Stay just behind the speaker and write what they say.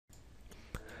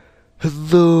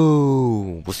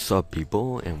Hello! What's up,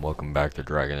 people? And welcome back to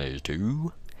Dragon Age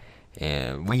 2.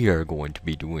 And we are going to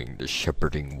be doing the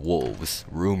Shepherding Wolves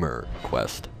rumor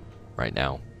quest right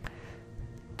now.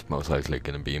 It's most likely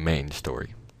going to be a main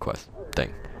story quest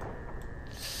thing.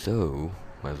 So,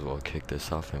 might as well kick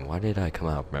this off. And why did I come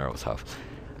out of Meryl's house?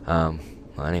 Well,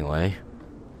 anyway.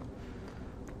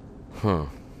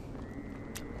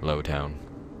 Lowtown.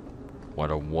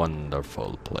 What a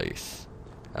wonderful place.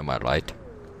 Am I right?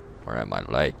 Or am I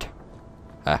late?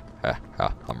 I'm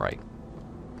right.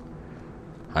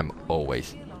 I'm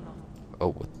always...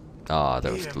 Oh, that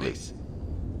was the loot.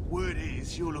 Word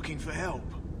is you're looking for help.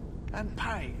 And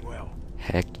paying well.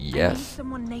 Heck I need yes.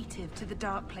 someone native to the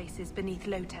dark places beneath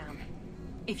Lowtown.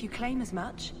 If you claim as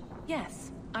much,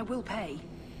 yes, I will pay.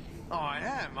 I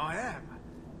am.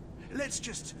 Let's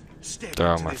just step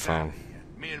Throw into my this phone. alley.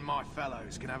 Me and my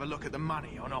fellows can have a look at the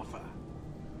money on offer.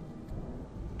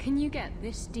 Can you get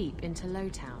this deep into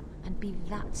Lowtown and be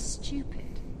that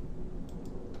stupid?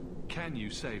 Can you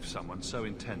save someone so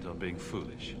intent on being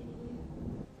foolish?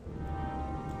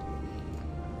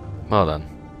 Well done.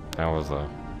 That was,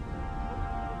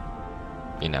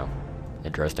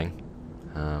 interesting.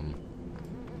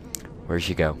 Where'd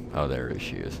she go? Oh, there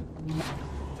she is.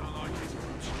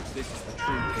 This is the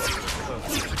true case.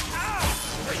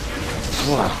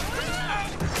 Wow.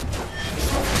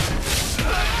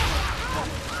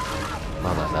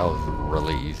 Well done, that was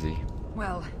really easy.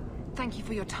 Well, thank you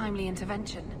for your timely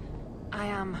intervention. I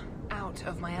am out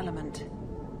of my element.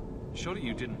 Surely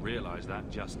you didn't realize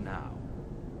that just now.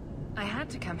 I had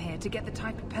to come here to get the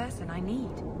type of person I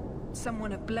need.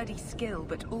 Someone of bloody skill,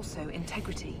 but also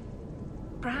integrity.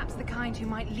 Perhaps the kind who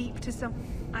might leap to some...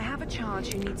 I have a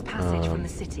charge who needs passage from the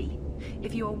city.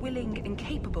 If you are willing and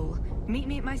capable, meet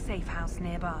me at my safe house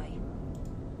nearby.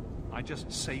 I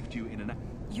just saved you in an...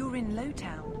 You're in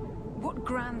Lowtown. What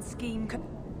grand scheme could...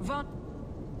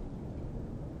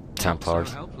 Templars.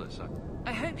 So helpless.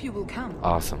 I hope you will come.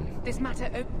 Awesome. This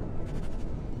matter...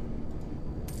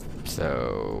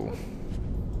 So...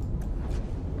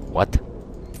 What?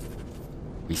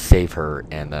 We save her,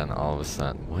 and then all of a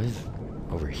sudden... What is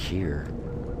over here?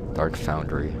 Dark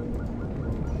Foundry.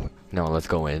 No, let's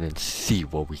go in and see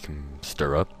what we can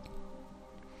stir up.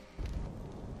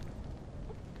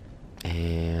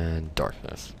 And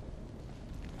darkness.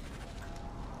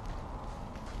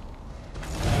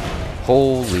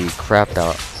 Holy crap,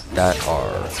 that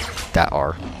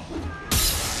are.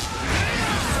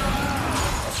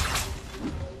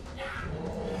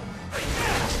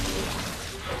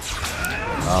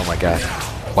 Oh my god.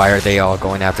 Why are they all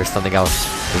going after something else?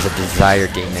 There's a desire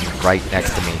demon right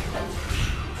next to me.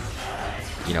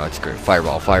 You know, it's good.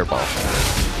 Fireball, fireball.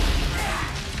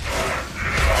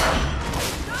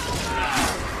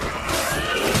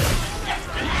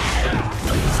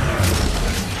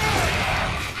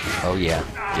 Oh yeah,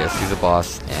 yes, he's a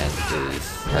boss and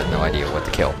has no idea what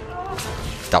to kill.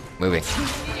 Stop moving.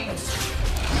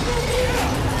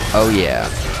 Oh yeah.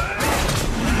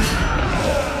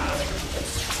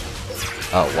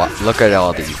 Oh, wow, look at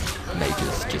all these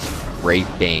mages just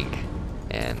raping.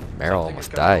 And Meryl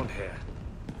almost died.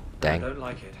 Dang. I don't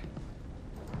like it.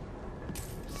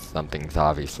 Something's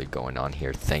obviously going on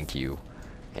here. Thank you,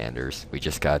 Anders. We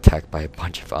just got attacked by a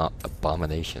bunch of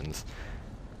abominations.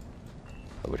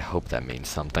 I would hope that means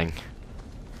something.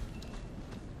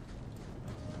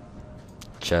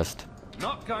 Chest.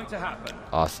 Not going to happen.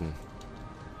 Awesome.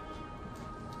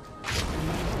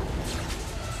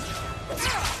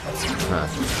 Huh.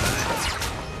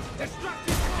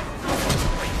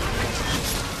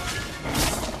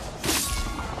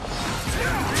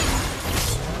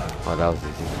 Oh, that was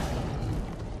easy.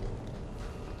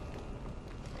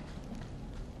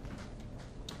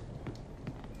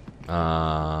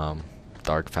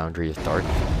 Dark Foundry is dark,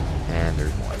 and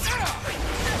there's one.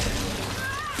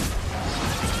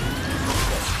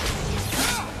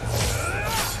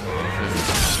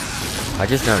 I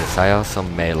just noticed I also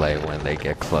melee when they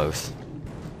get close.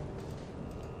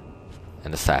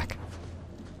 And the sack.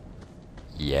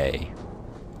 Yay.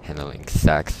 Handling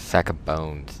sacks, sack of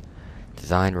bones.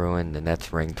 Design ruined, the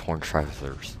net's ring, torn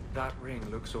trousers. That ring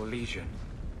looks Orlesian.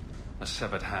 A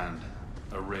severed hand,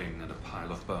 a ring, and a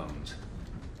pile of bones.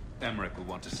 Emmerich will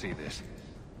want to see this.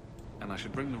 And I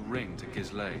should bring the ring to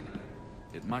Ghislaine.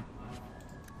 It might...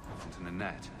 into the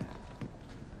net.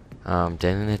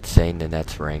 Didn't it say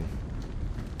Nanette's ring?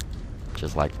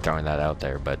 Just like throwing that out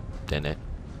there, but didn't it?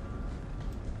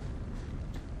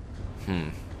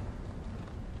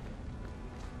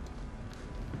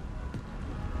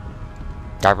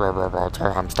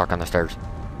 I'm stuck on the stairs.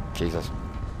 Jesus.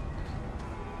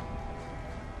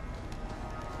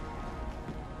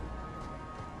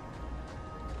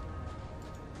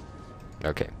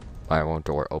 Okay. Why won't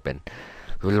door open?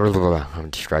 I'm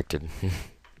distracted.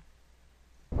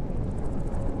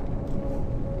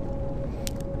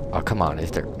 Oh, come on.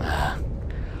 Is there...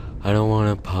 I don't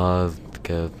want to pause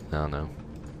because... I don't know.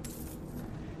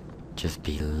 Just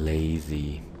be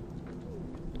lazy.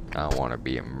 I want to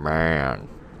be a man.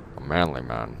 A manly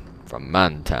man. From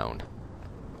Mantown.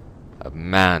 A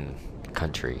man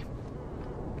country.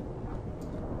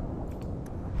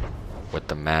 With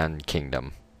the man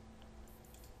kingdom.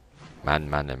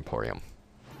 Man Emporium.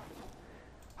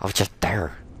 I was just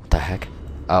there. What the heck?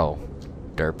 Oh.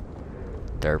 Derp.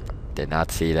 Derp. Did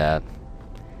not see that.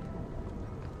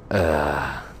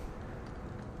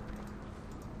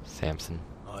 Samson.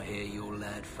 I hear your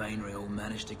lad Fainrail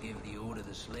managed to give the order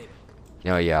the slip.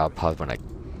 You know, yeah, I'll pause when I...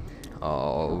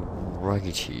 Oh,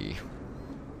 righty.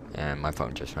 And my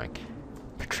phone just rang.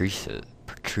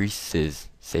 Patrice's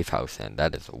safe house, and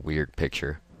that is a weird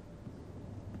picture.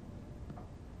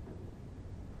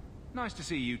 Nice to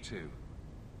see you too.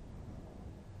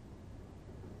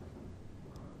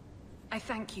 I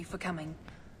thank you for coming.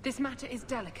 This matter is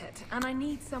delicate, and I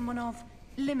need someone of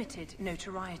limited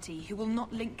notoriety who will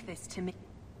not link this to me.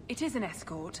 It is an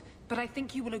escort, but I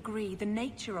think you will agree the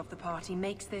nature of the party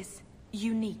makes this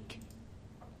unique.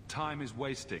 Time is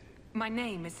wasting. My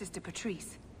name is Sister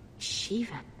Patrice.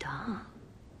 Shiva Da.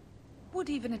 Would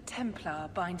even a Templar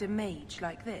bind a mage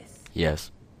like this?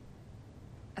 Yes.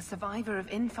 A survivor of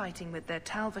infighting with their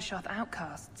Talvashoth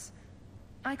outcasts.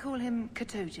 I call him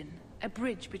Katojan, a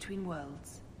bridge between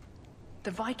worlds.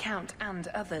 The Viscount and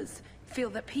others feel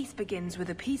that peace begins with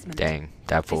appeasement. Dang,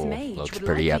 that This fool mage looks would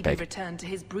pretty likely be epic. returned to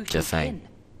his brutal Just saying. kin.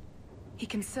 He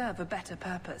can serve a better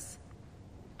purpose.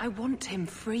 I want him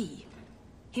free.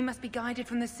 He must be guided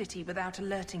from the city without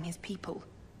alerting his people,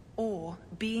 or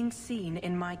being seen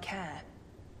in my care.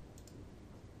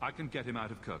 I can get him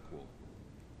out of Kirkwall.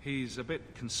 He's a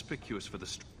bit conspicuous for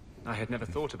the I had never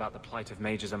thought about the plight of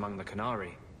mages among the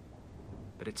Qunari.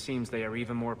 But it seems they are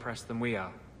even more oppressed than we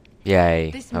are. Yay,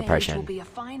 This mage will oppression. be a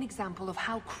fine example of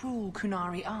how cruel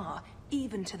Qunari are,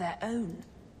 even to their own.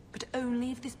 But only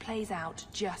if this plays out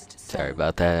just so. Sorry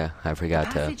about that. I forgot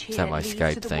to Passage here set my leads to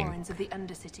Skype the thing warrens of the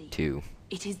Undercity. to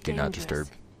It is do not dangerous, disturb.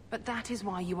 but that is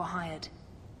why you were hired.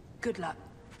 Good luck.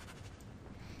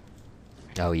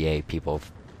 Oh yay, people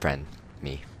friend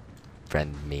me.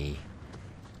 Friend me.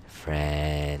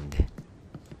 Friend.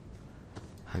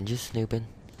 I'm just snooping.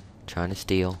 Trying to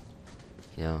steal.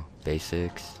 You know,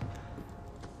 basics.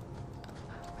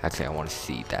 Actually, I want to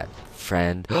see that.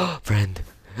 Friend. Friend.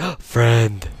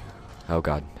 Friend. Oh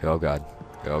god. Oh god.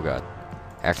 Oh god.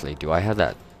 Actually, do I have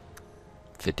that?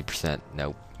 50%?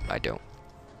 Nope, I don't.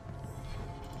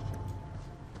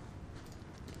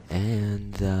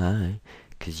 And I,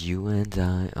 'cause you and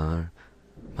I are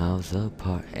miles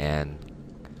apart. And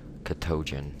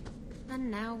Katojan. And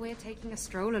now we're taking a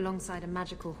stroll alongside a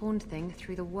magical horned thing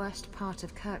through the worst part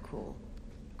of Kirkwall.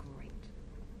 Great.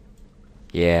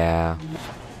 Yeah.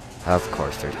 Of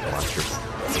course there's monsters.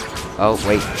 Oh,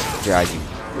 wait. Yeah, you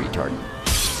retard.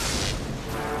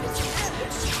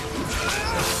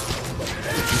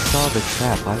 If you saw the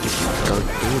trap, why would you go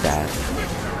through that?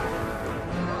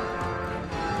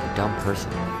 You dumb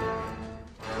person.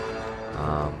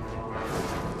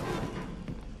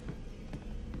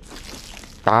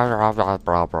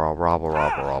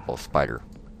 Spider.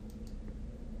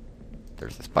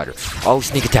 There's a spider. Oh,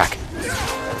 sneak attack!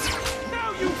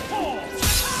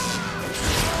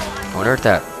 I wonder if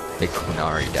that big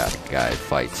Qunari guy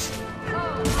fights.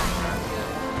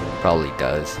 Probably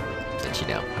does, since you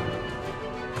know.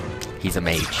 He's a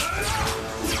mage.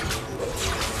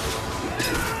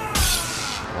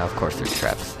 Now, of course, there's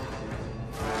traps.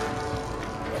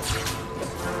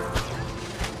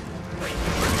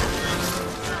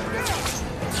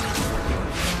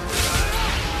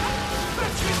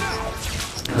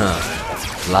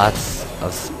 Huh. Lots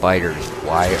of spiders.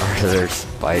 Why are there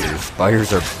spiders?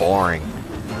 Spiders are boring.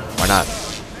 Why not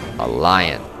a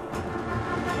lion?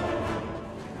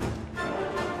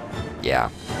 Yeah,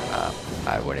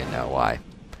 I wouldn't know why.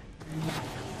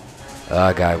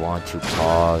 Ugh, I want to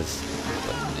pause,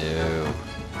 but no.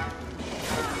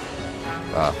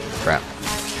 Oh, crap.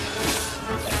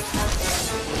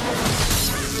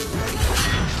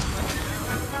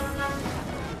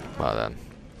 Well then.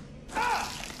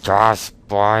 Just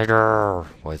spider!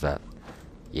 What is that?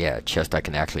 Yeah, a chest I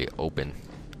can actually open.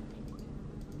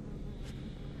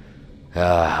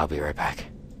 I'll be right back.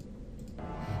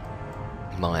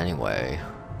 Well, anyway.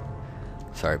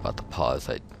 Sorry about the pause.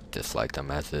 I dislike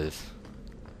them as is.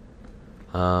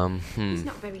 He's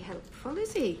not very helpful,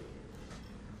 is he?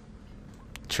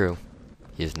 True.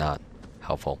 He is not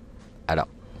helpful at all.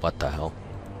 What the hell?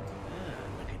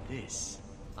 Look at this.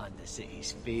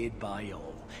 Undercity's feared by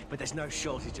all, but there's no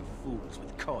shortage of fools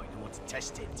with coin who want to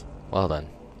test it. Well then,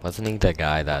 wasn't he the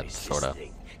guy that What is sort this of...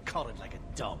 thing? Collared like a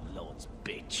dumb lord's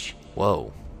bitch.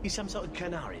 Whoa. He's some sort of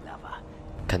canary lover.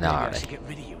 Maybe I Canary. should get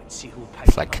rid of you and see who'll pay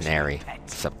It's for like most of canary. your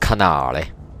pets. It's a canary.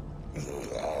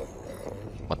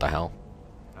 What the hell?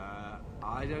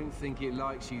 I don't think it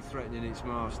likes you threatening its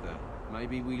master.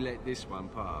 Maybe we let this one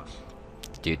pass.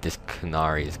 Dude, this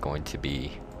canary is going to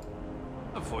be...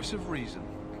 A voice of reason.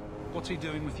 What's he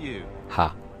doing with you?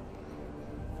 Ha.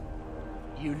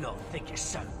 You lot think you're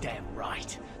so damn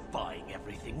right. Buying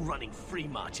everything, running free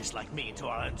marches like me into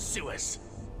our own sewers.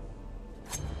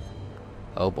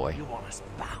 Oh boy. You want us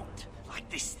bound, like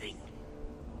this thing.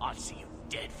 I'll see you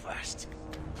dead first.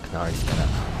 Canary's gonna...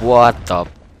 What the...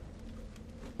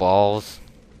 balls?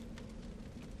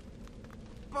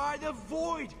 By the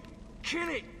void! Kill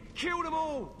it! Kill them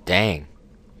all! Dang.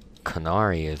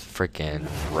 Qunari is freaking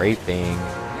raping.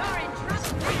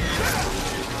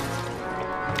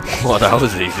 Well, that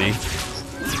was easy.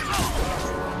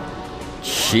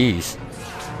 Jeez.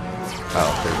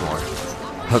 Oh, there's more.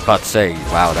 I was about to say,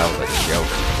 wow, that was a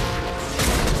joke.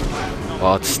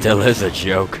 Well, it still is a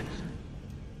joke.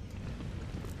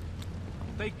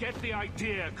 They get the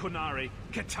idea, Qunari,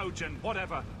 Ketogen,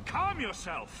 whatever. Calm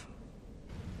yourself!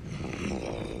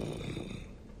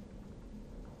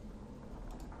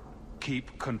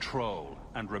 Keep control,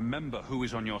 and remember who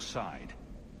is on your side.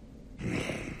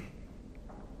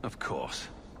 Of course.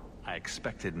 I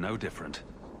expected no different.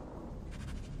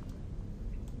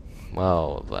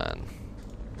 Well, then.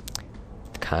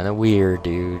 Kinda weird,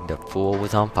 dude. The fool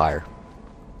was on fire.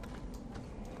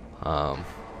 The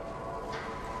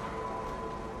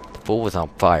fool was on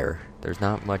fire. There's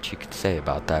not much you could say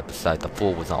about that besides the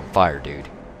fool was on fire, dude.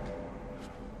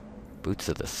 Boots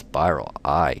of the Spiral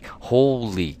Eye.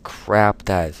 Holy crap,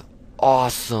 that is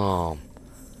awesome.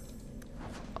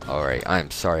 Alright,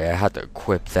 I'm sorry, I had to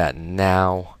equip that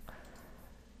now.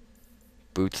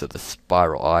 Boots of the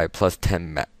Spiral Eye, plus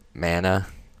 10 mana.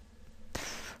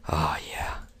 Oh,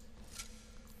 yeah.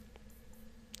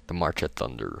 The March of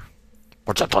Thunder.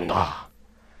 March of Thunder!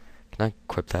 Can I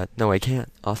equip that? No, I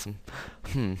can't. Awesome.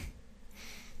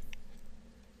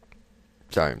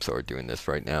 Sorry, I'm sort of doing this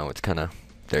right now. It's kinda...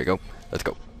 There you go. Let's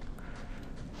go.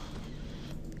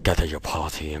 Gather your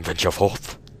party and venture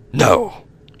forth. No!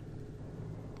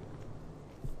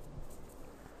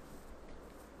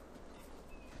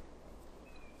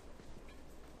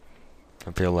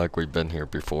 I feel like we've been here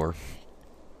before.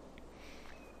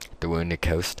 The Wounded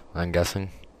Coast, I'm guessing.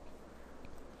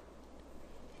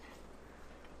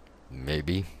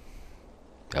 Maybe.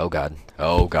 Oh god.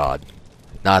 Oh god.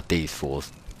 Not these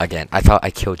fools. Again, I thought I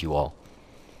killed you all.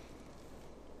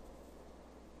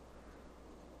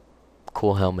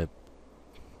 Cool helmet.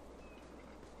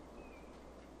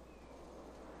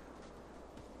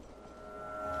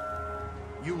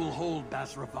 You will hold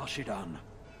Basra Vashidan.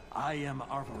 I am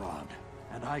Arvarad,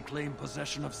 and I claim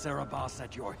possession of Cerebos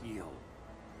at your heel.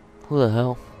 Who the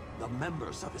hell? The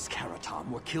members of his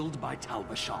Karatam were killed by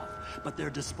Talbashov, but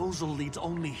their disposal leads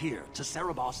only here, to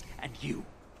Cerebos and you.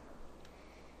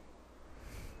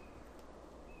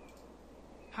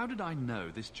 How did I know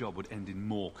this job would end in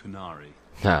more Qunari?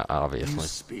 Nah, You obviously.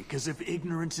 speak as if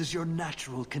ignorance is your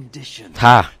natural condition.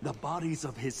 Ha! The bodies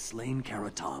of his slain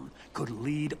Karatam could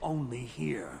lead only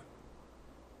here.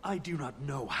 I do not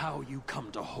know how you come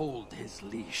to hold his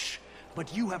leash,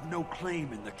 but you have no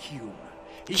claim in the Qun.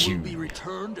 He will be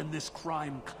returned and this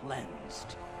crime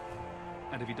cleansed.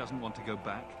 And if he doesn't want to go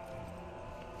back?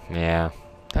 Yeah,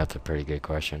 that's a pretty good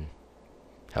question.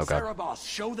 Oh god. Cerebos,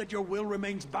 show that your will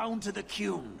remains bound to the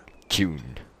Qun.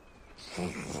 Tuned.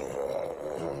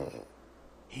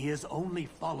 He has only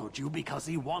followed you because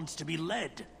he wants to be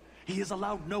led. He has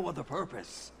allowed no other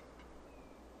purpose.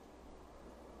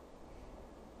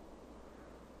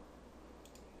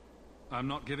 I'm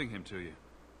not giving him to you.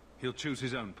 He'll choose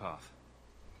his own path.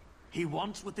 He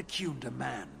wants what the Qun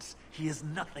demands. He is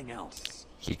nothing else.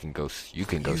 You can go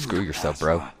screw yourself,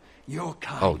 bro. Basra, your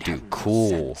kind Oh, dude, have no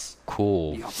cool. sense.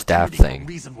 Cool The staff opportunity for thing.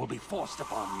 reason will be forced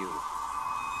upon you.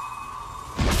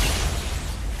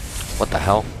 What the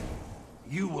hell?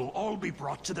 You will all be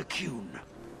brought to the Qun.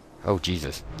 Oh,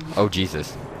 Jesus. Oh,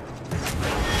 Jesus.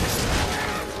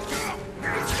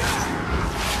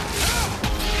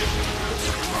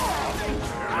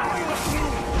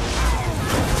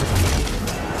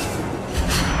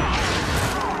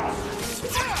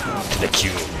 The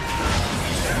Qun.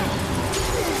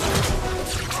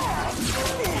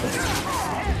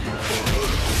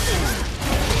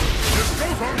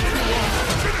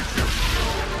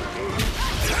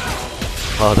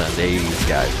 Well then, these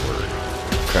guys were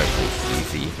incredibly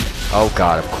easy. Oh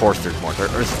god, of course there's more.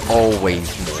 There's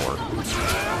always more.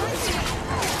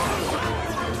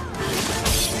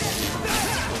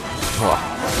 Oh,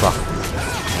 fuck.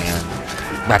 And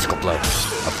magical blow.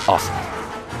 That's awesome.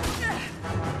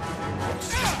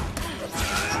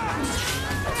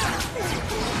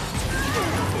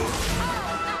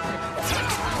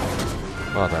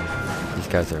 Well then, these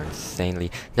guys are insanely...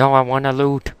 No, I wanna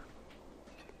loot!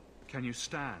 Can you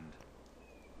stand?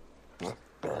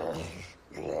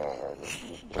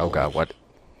 Oh god, what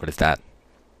is that?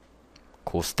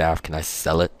 Cool staff, can I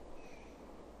sell it?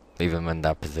 Leave him in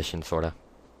that position, sorta.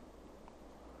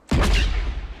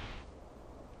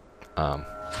 I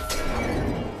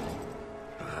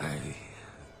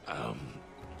am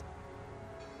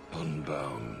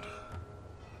unbound.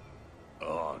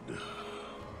 Odd.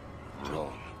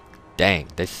 Wrong. Dang,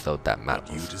 they sewed that mouth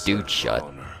dude shut.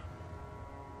 Honor.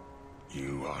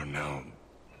 You are now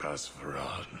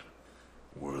Basfarad,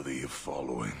 worthy of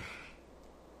following.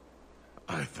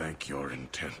 I thank your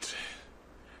intent,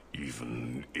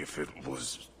 even if it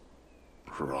was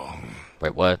wrong.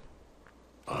 Wait, what?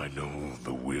 I know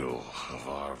the will of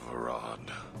our Varad.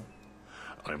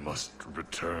 I must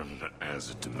return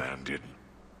as demanded.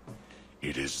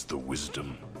 It is the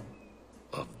wisdom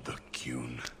of the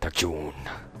Qun. The Qun.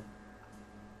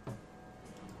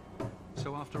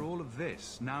 So after all of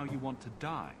this, now you want to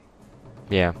die?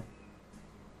 Yeah.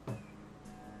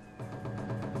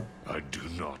 I do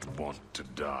not want to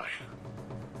die.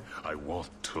 I want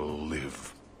to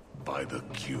live by the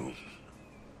Qun.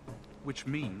 Which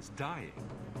means dying.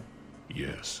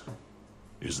 Yes.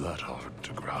 Is that hard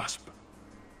to grasp?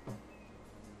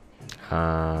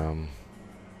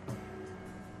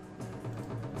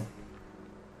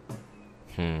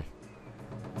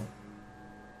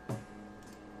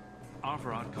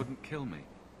 Arvarad couldn't kill me.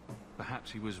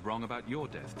 Perhaps he was wrong about your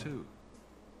death, too.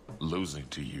 Losing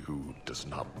to you does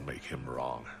not make him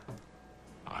wrong.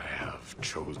 I have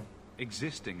chosen...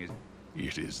 Existing is...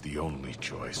 It is the only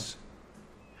choice.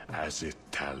 As it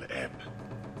Taleb.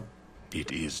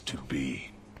 It is to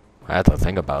be. I have to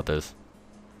think about this.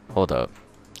 Hold up.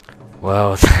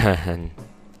 Well then,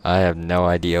 I have no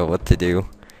idea what to do.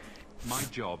 My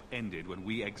job ended when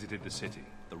we exited the city.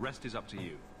 The rest is up to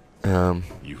you.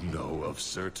 You know of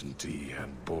certainty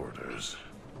and borders.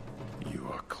 You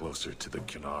are closer to the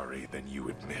Qunari than you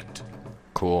admit.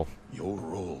 Cool. Your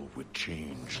role would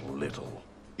change little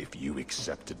if you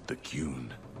accepted the Qun.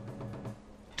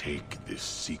 Take this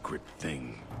secret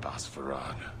thing,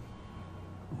 Basfarad.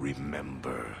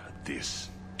 Remember this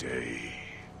day.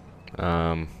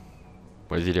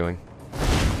 What is he doing?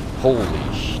 Holy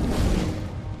shit.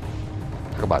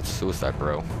 Talk about suicide,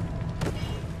 bro.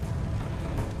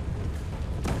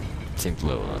 Seems a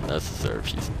little unnecessary if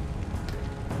she's...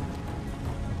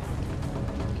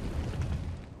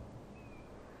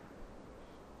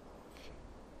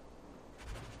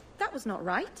 That was not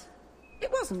right.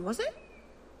 It wasn't, was it?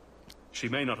 She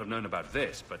may not have known about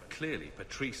this, but clearly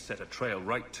Patrice set a trail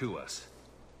right to us.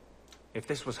 If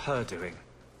this was her doing,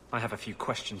 I have a few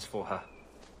questions for her.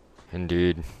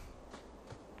 Indeed.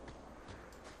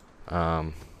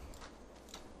 That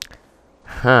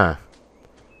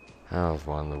was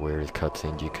one of the weirdest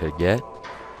cutscenes you could get.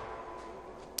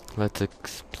 Let's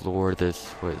explore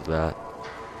this. What is that?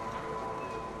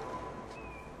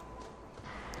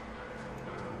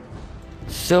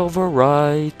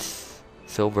 Silverite.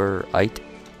 Silverite.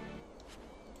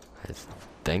 I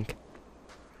think.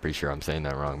 Pretty sure I'm saying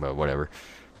that wrong, but whatever.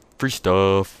 Free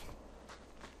stuff.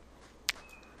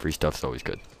 Free stuff's always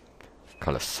good.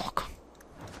 Kalasoka.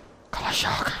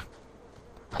 Kalashaka.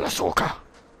 Kalasoka.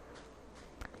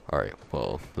 Alright,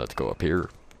 well, let's go up here.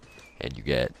 And you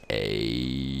get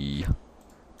a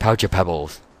pouch of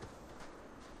pebbles.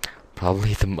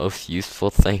 Probably the most useful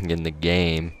thing in the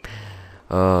game.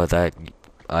 Oh, that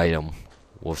item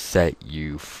will set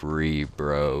you free,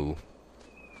 bro.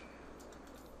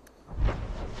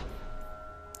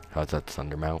 How's that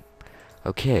thunder mount?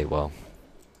 Okay, well.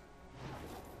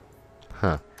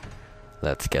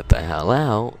 Let's get the hell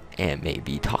out and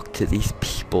maybe talk to these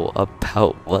people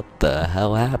about what the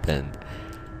hell happened.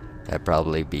 That'd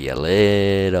probably be a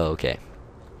little okay.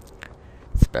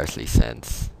 Especially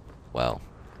since, well,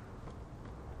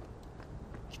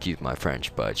 excuse my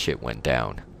French, but shit went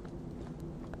down.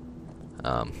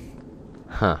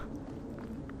 That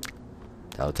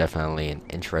was definitely an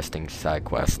interesting side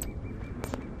quest.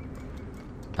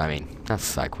 I mean, not a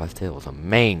side quest, it was a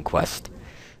main quest.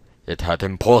 It had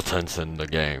importance in the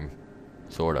game.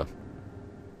 Sorta.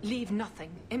 Leave nothing.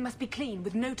 It must be clean,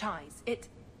 with no ties.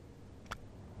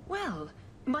 Well,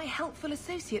 My helpful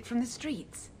associate from the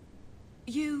streets.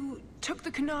 You took the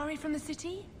Qunari from the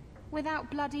city? Without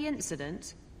bloody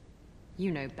incident?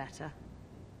 You know better.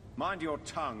 Mind your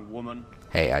tongue, woman.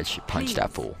 Hey, I should punch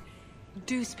that Please. fool.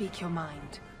 Do speak your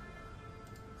mind.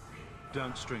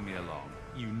 Don't string me along.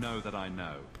 You know that I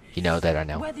know. You know that I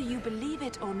know. Whether you believe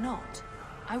it or not,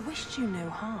 I wished you no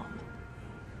harm.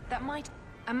 That might...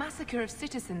 A massacre of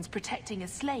citizens protecting a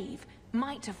slave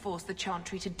might have forced the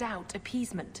Chantry to doubt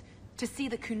appeasement, to see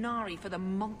the Qunari for the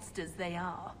monsters they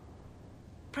are.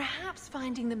 Perhaps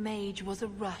finding the mage was a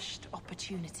rushed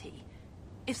opportunity.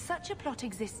 If such a plot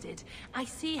existed, I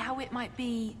see how it might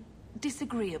be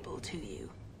disagreeable to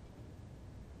you.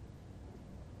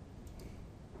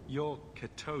 Your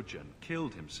Ketojan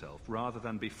killed himself rather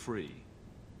than be free.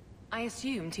 I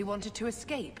assumed he wanted to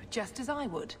escape, just as I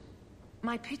would.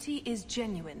 My pity is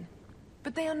genuine,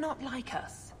 but they are not like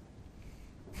us.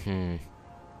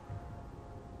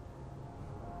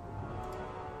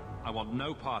 I want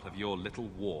no part of your little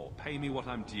war. Pay me what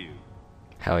I'm due.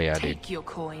 Hell yeah, dude. Take your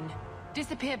coin.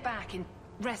 Disappear back and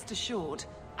rest assured,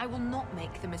 I will not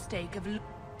make the mistake of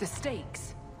the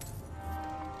stakes.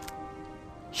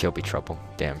 She'll be trouble.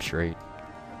 Damn straight.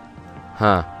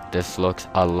 Huh. This looks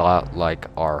a lot like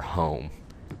our home.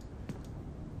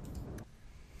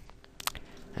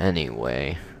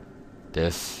 Anyway,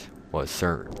 this was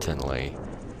certainly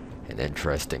an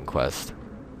interesting quest.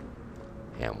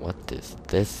 And what is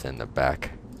this in the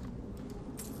back?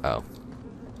 Oh.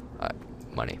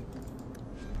 Money.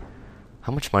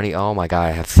 How much money? Oh my god,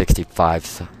 I have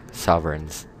 65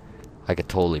 sovereigns. I could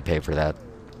totally pay for that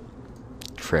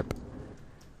trip.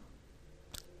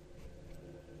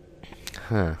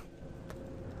 Huh.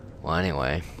 Well,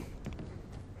 anyway.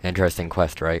 Interesting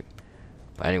quest, right?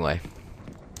 But anyway.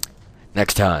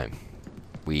 Next time,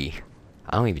 I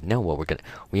don't even know what we're gonna...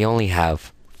 We only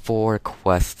have 4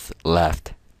 quests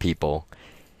left, people.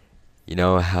 You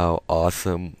know how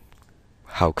awesome,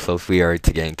 how close we are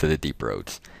to getting to the deep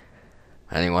roads.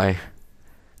 Anyway,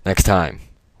 next time,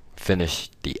 finish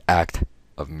the Act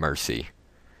of Mercy.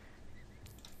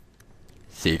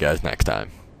 See you guys next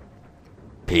time.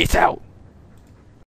 Peace out.